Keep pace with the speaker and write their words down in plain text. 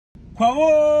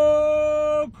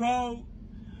Kwahu,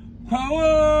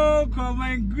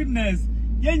 my goodness.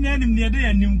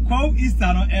 Kwahu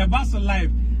Easter no Ebaso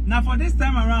live. Now for this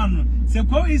time around, say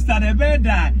Kwahu Easter the bed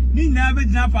die. Ni never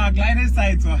jump our gliding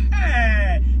site.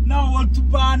 Hey, now what to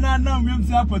banana now me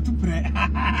to pray.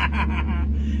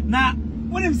 Now,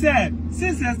 what him said,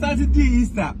 since I started the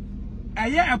Easter, a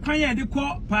year a pioneer the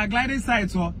paragliding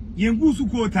site or Yengusu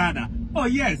Kotada. Oh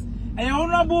yes, a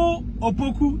honorable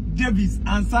Opoku Davis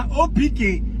answer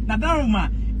OPK Nadaruma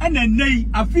and then nay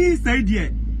a fee said ye.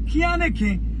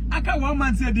 Kianeke, aka 1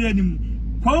 month said the enemy.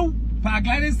 Kwahu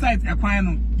Paragliding site a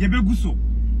quino, Yebeguso.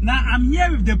 Now I'm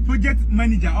here with the project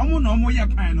manager, Omo ya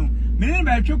quino. Many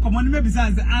by true command maybe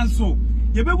besides the answer.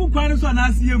 Yebebu quino so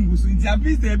nasi yembusu, in the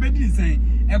abyss the bed saying,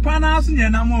 a quana soon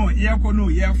yanamo, yakono,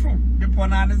 yafro,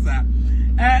 Beponanza.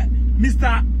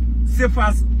 Mr.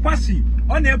 Sefas Kwashi,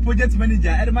 on the project manager,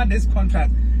 Edma this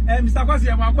contract. Mr. Kwasi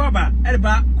Amakwaba,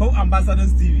 Edba,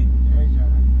 co-ambassadors TV.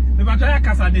 The Bataya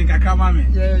Casadinka, come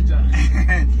on.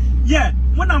 Yeah,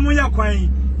 when I'm with your coin,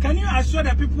 can you assure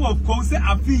the people of Kose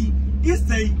Afi,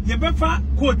 Easter, Yebefa,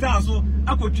 quota, so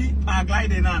Akoti,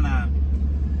 Paragliding, Nana?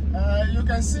 You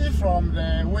can see from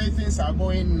the way things are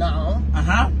going now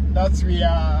that we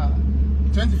are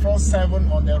 24/7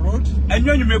 on the road. And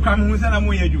you may come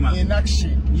in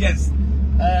action. Yes.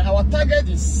 Our target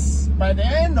is by the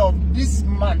end of this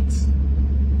month,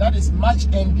 that is March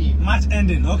ending. March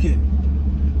ending, okay.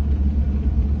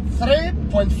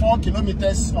 3.4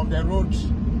 kilometers of the road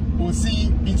will see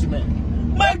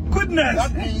bitumen. My goodness!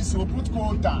 That means we'll put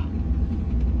quota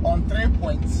on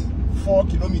 3.4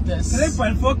 kilometers.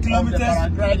 3.4 kilometers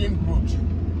of the paragliding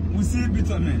road. We see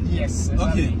bitumen. Yes.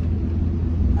 Exactly. Okay.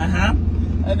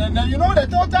 And then you know the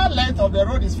total length of the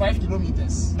road is 5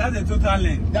 kilometers. That's the total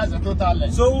length. That's the total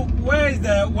length. So where is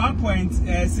the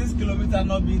 1.6 kilometer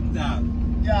not being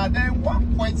done? Yeah, the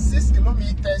 1.6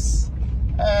 kilometers.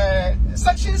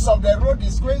 Sections of the road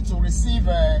is going to receive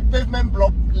a pavement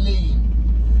block lane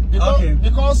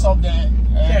because of the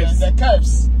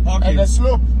curves and the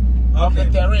slope of the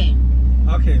terrain.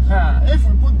 Okay. If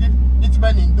we put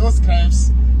bitumen in those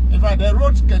curves, if the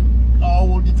road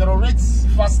will deteriorate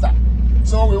faster.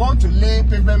 So we want to lay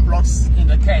pavement blocks in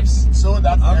the curves so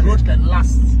that the road can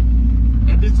last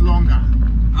a bit longer.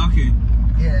 Okay.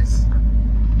 Yes.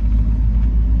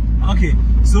 Okay.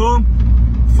 So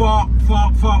for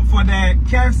the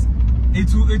curves,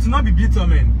 it will not be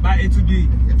bitumen, but it will be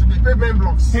pavement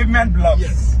blocks. Pavement blocks.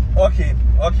 Yes. Okay.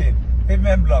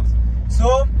 Pavement blocks.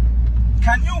 So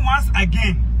can you once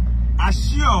again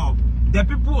assure the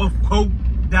people of Kwahu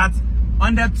that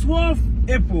on the 12th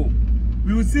April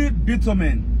we will see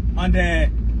bitumen on the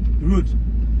road?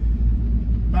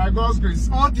 By God's grace,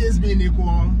 all things being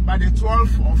equal, by the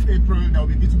 12th of April there will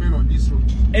be bitumen on this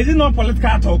road. Is it not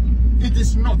political talk? It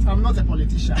is not. I'm not a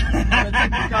politician. I'm a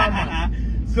technical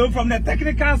man. So from the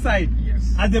technical side,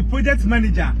 yes, as the project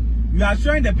manager, you are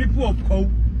showing the people of Kwahu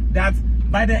that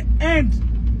by the end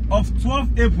of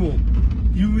 12th April,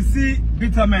 you will see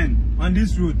bitumen on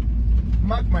this road.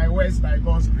 Mark my words, by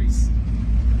God's grace.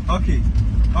 Okay.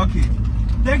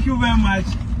 Thank you very much,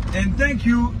 and thank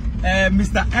you,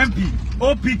 Mr. Mp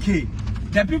OPK.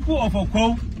 The people of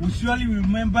Kwahu will surely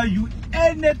remember you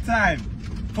anytime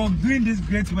for doing this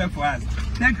great work for us.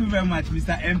 Thank you very much,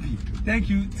 Mr. MP. Thank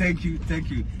you.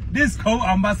 This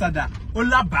co-ambassador,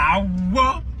 Ola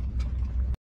Bawo.